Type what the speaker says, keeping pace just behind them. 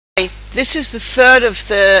This is the third of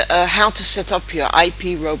the how to set up your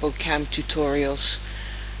IP Robocam tutorials.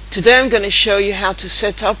 Today I'm going to show you how to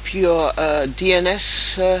set up your DNS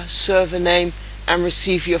server name and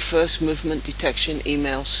receive your first movement detection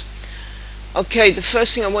emails. Okay, the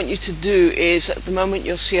first thing I want you to do is, at the moment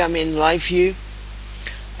you'll see I'm in live view.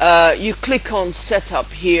 You click on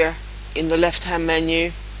setup here in the left hand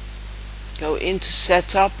menu, go into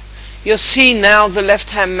setup. You'll see now the left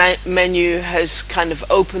hand menu has kind of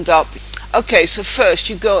opened up. Okay, so first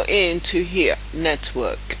you go into here,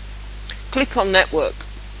 network, click on network.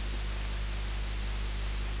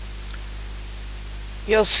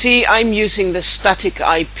 You'll see I'm using the static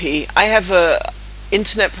IP. I have a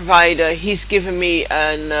internet provider. He's given me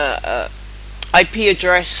an IP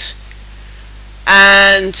address,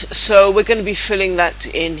 and so we're going to be filling that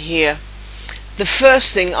in here. The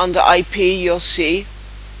first thing under IP, you'll see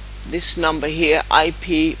this number here,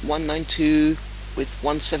 IP 192 with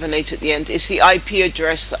 178 at the end, is the IP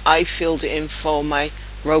address that I filled in for my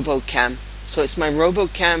Robocam. So it's my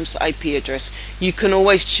Robocam's IP address. You can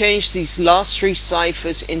always change these last three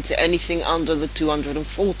ciphers into anything under the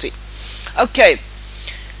 240. Okay,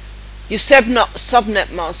 your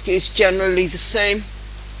subnet mask is generally the same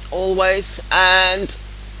always, and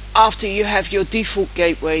after you have your default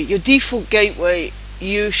gateway,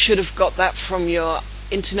 you should have got that from your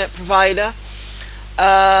internet provider.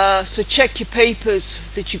 So check your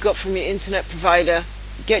papers that you got from your internet provider,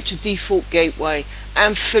 get your default gateway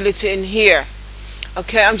and fill it in here.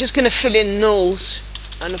 Okay, I'm just going to fill in nulls,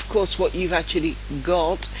 and of course what you've actually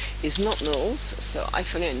got is not nulls, so I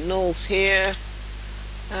fill in nulls here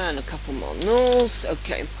and a couple more nulls.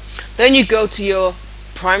 Okay, then you go to your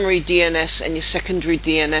primary DNS and your secondary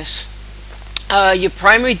DNS. Your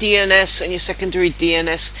primary DNS and your secondary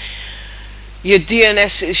DNS, your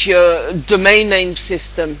DNS is your domain name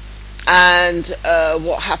system, and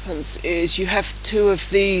what happens is you have two of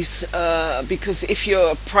these because if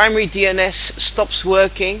your primary DNS stops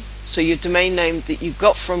working, so your domain name that you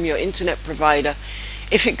got from your internet provider,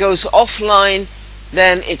 if it goes offline,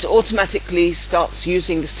 then it automatically starts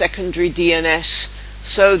using the secondary DNS,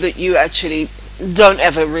 so that you actually don't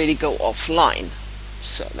ever really go offline.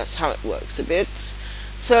 So that's how it works a bit.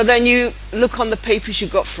 So then you look on the papers you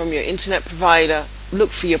got from your internet provider,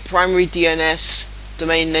 look for your primary DNS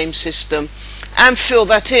domain name system and fill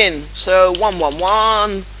that in. So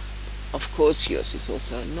 111, of course yours is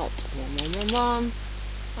also not 1111.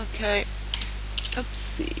 Okay,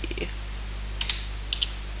 oopsie,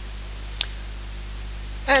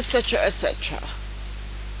 etc, etc.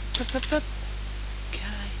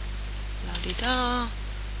 Okay, la-di-da,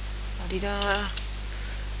 la-di-da.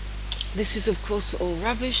 This is of course all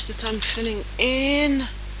rubbish that I'm filling in,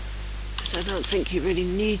 because I don't think you really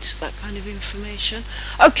need that kind of information.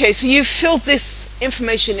 Okay, so you've filled this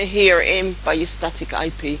information here in by your static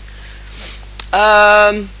IP.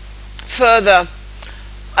 Further,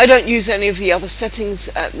 I don't use any of the other settings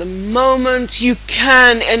at the moment. You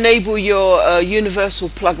can enable your universal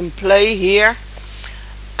plug and play here,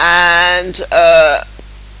 and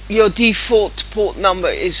your default port number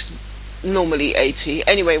is normally 80.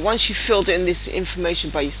 Anyway, once you've filled in this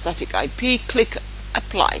information by your static IP, click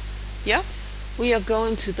apply. Yeah, we are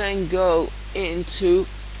going to then go into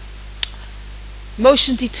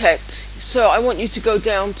motion detect. So I want you to go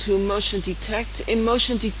down to motion detect. In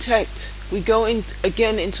motion detect we go in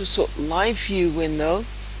again into a sort of live view window.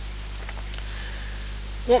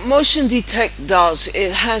 What motion detect does,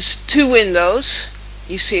 it has two windows.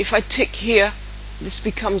 You see, if I tick here, this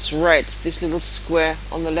becomes red, this little square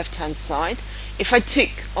on the left hand side. If I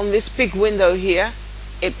tick on this big window here,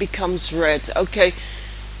 it becomes red. Okay,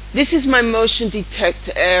 this is my motion detect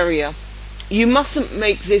area. You mustn't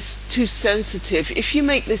make this too sensitive. If you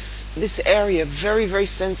make this area very, very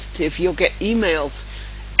sensitive, you'll get emails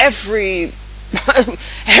every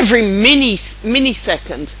every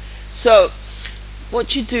millisecond. So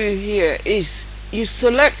what you do here is you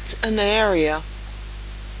select an area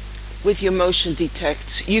with your motion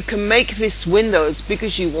detect. You can make this window as big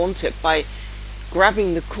as you want it by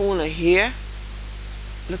grabbing the corner here.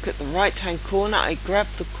 Look at the right hand corner, I grab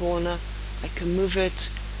the corner, I can move it,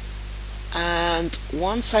 and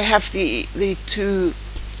once I have the two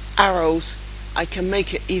arrows, I can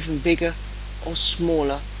make it even bigger or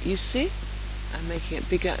smaller. You see, I'm making it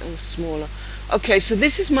bigger and smaller. Okay, so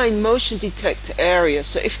this is my motion detect area.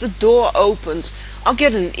 So if the door opens, I'll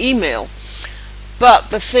get an email. But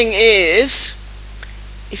the thing is,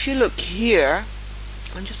 if you look here,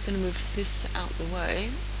 I'm just going to move this out the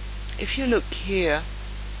way. If you look here,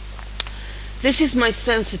 this is my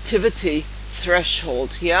sensitivity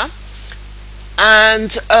threshold, yeah?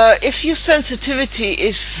 and if your sensitivity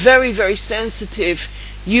is very, very sensitive,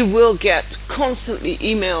 you will get constantly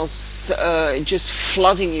emails just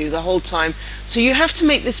flooding you the whole time. So you have to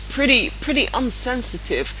make this pretty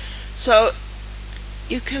unsensitive. So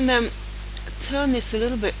you can then turn this a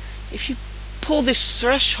little bit. If you pull this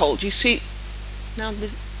threshold, you see now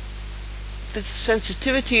the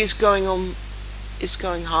sensitivity is going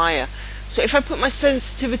higher. So if I put my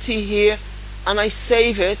sensitivity here and I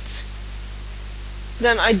save it,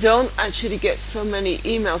 then I don't actually get so many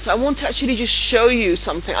emails. I want to actually just show you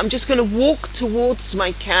something. I'm just going to walk towards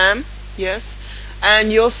my cam, yes,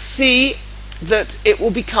 and you'll see that it will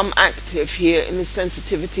become active here in the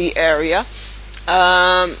sensitivity area.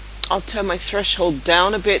 I'll turn my threshold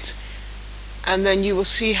down a bit, and then you will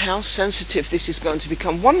see how sensitive this is going to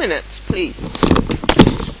become. 1 minute, please.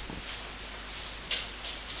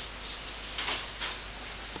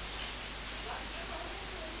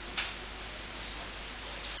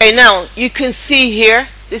 Okay, now you can see here,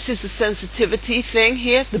 this is the sensitivity thing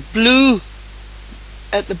here, the blue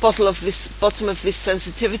at the bottom of this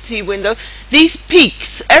sensitivity window. These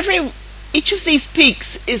peaks, each of these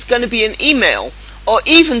peaks is going to be an email, or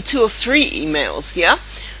even 2 or 3 emails, yeah?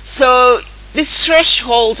 So this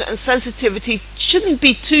threshold and sensitivity shouldn't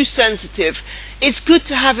be too sensitive. It's good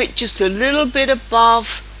to have it just a little bit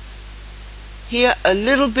above here, a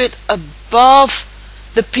little bit above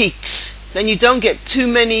the peaks. Then you don't get too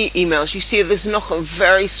many emails. You see there's not a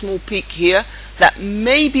very small peak here. That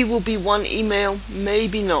maybe will be 1 email,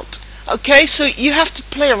 maybe not. Okay, so you have to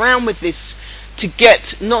play around with this to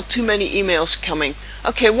get not too many emails coming.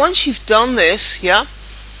 Okay, once you've done this, yeah,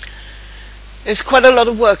 there's quite a lot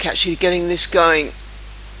of work actually getting this going.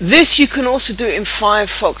 This you can also do in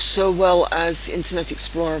Firefox so well as Internet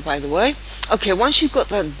Explorer, by the way. Okay, once you've got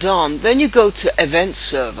that done, then you go to Event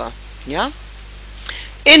Server, yeah?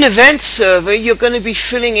 In Event Server, you're going to be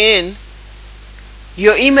filling in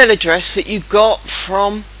your email address that you got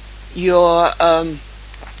from your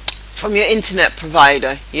internet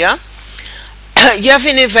provider. Yeah, you have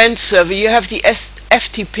in Event Server, you have the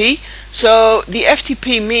FTP. So the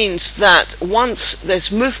FTP means that once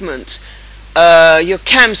there's movement, your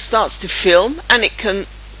cam starts to film, and it can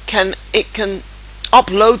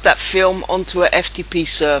upload that film onto a FTP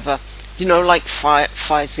server. You know, like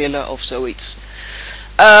FileZilla or so it's.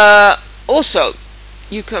 Also,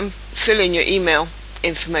 you can fill in your email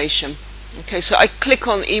information. Okay, so I click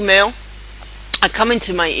on email. I come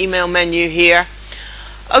into my email menu here.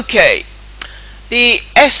 Okay, the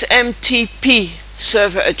SMTP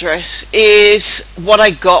server address is what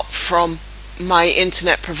I got from my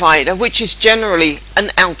internet provider, which is generally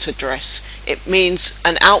an out address. It means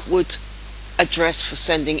an outward address for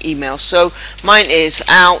sending emails. So mine is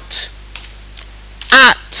out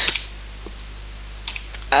at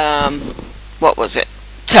what was it?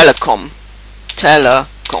 Telecom.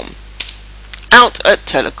 Out at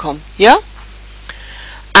Telecom, yeah?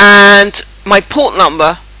 And my port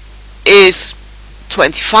number is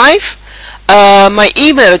 25. My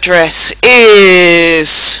email address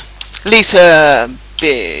is Lisa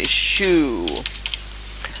Bichou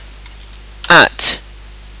at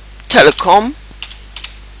telecom.com.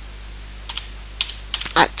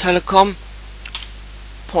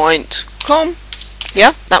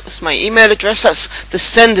 Yeah, that was my email address. That's the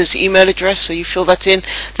sender's email address, so you fill that in.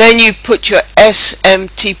 Then you put your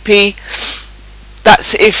SMTP.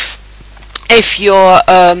 That's if your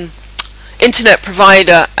internet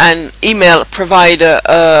provider and email provider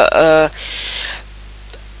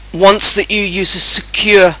wants that you use a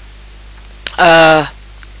secure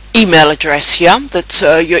email address, yeah, that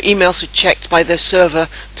your emails are checked by their server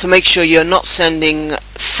to make sure you're not sending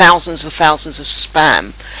thousands of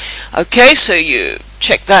spam. Okay, so you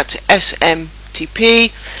check that SMTP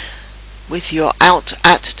with your out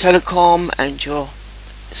at telecom and your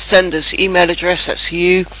sender's email address, that's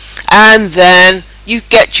you, and then you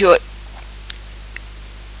get you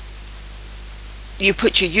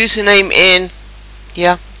put your username in,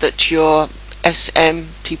 yeah, that your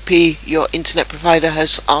SMTP, your internet provider,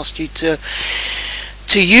 has asked you to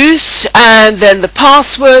use, and then the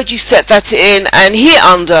password, you set that in, and here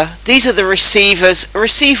under, these are the receivers.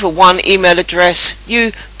 Receiver 1 email address,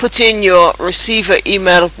 you put in your receiver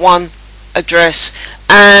email 1 address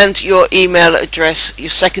and your email address, your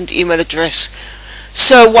second email address.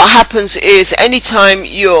 So what happens is anytime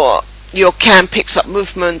your cam picks up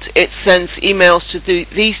movement, it sends emails to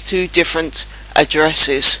these 2 different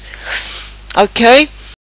addresses. Okay,